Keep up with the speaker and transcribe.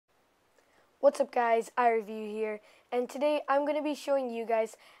What's up guys, iReview here, and today I'm going to be showing you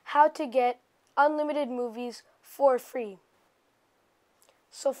guys how to get unlimited movies for free.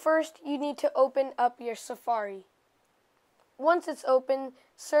 So first you need to open up your Safari. Once it's open,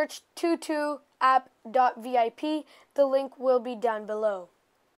 search tutuapp.vip, the link will be down below.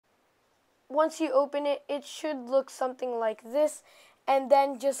 Once you open it, it should look something like this, and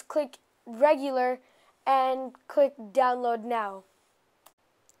then just click regular and click download now.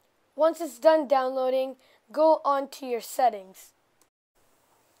 Once it's done downloading, go on to your settings.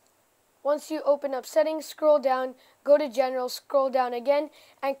 Once you open up settings, scroll down, go to general, scroll down again,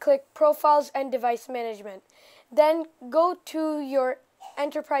 and click profiles and device management. Then go to your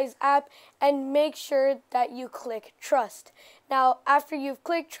enterprise app and make sure that you click trust. Now after you've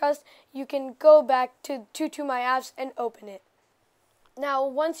clicked trust, you can go back to My Apps and open it. Now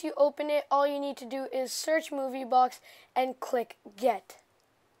once you open it, all you need to do is search moviebox and click get.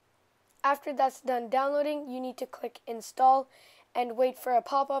 After that's done downloading, you need to click install and wait for a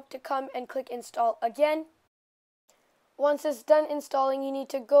pop-up to come and click install again. Once it's done installing, you need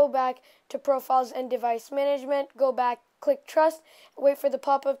to go back to profiles and device management, go back, click trust, wait for the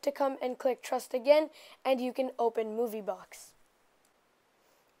pop-up to come and click trust again, and you can open moviebox.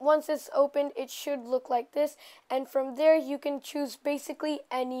 Once it's opened, it should look like this, and from there you can choose basically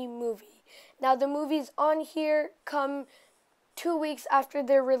any movie. Now the movies on here come 2 weeks after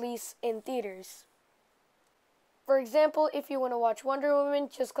their release in theaters. For example, if you want to watch Wonder Woman,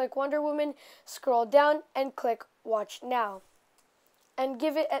 just click Wonder Woman, scroll down and click watch now. And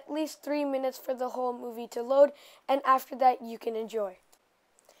give it at least 3 minutes for the whole movie to load, and after that you can enjoy.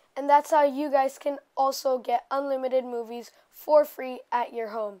 And that's how you guys can also get unlimited movies for free at your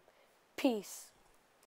home. Peace.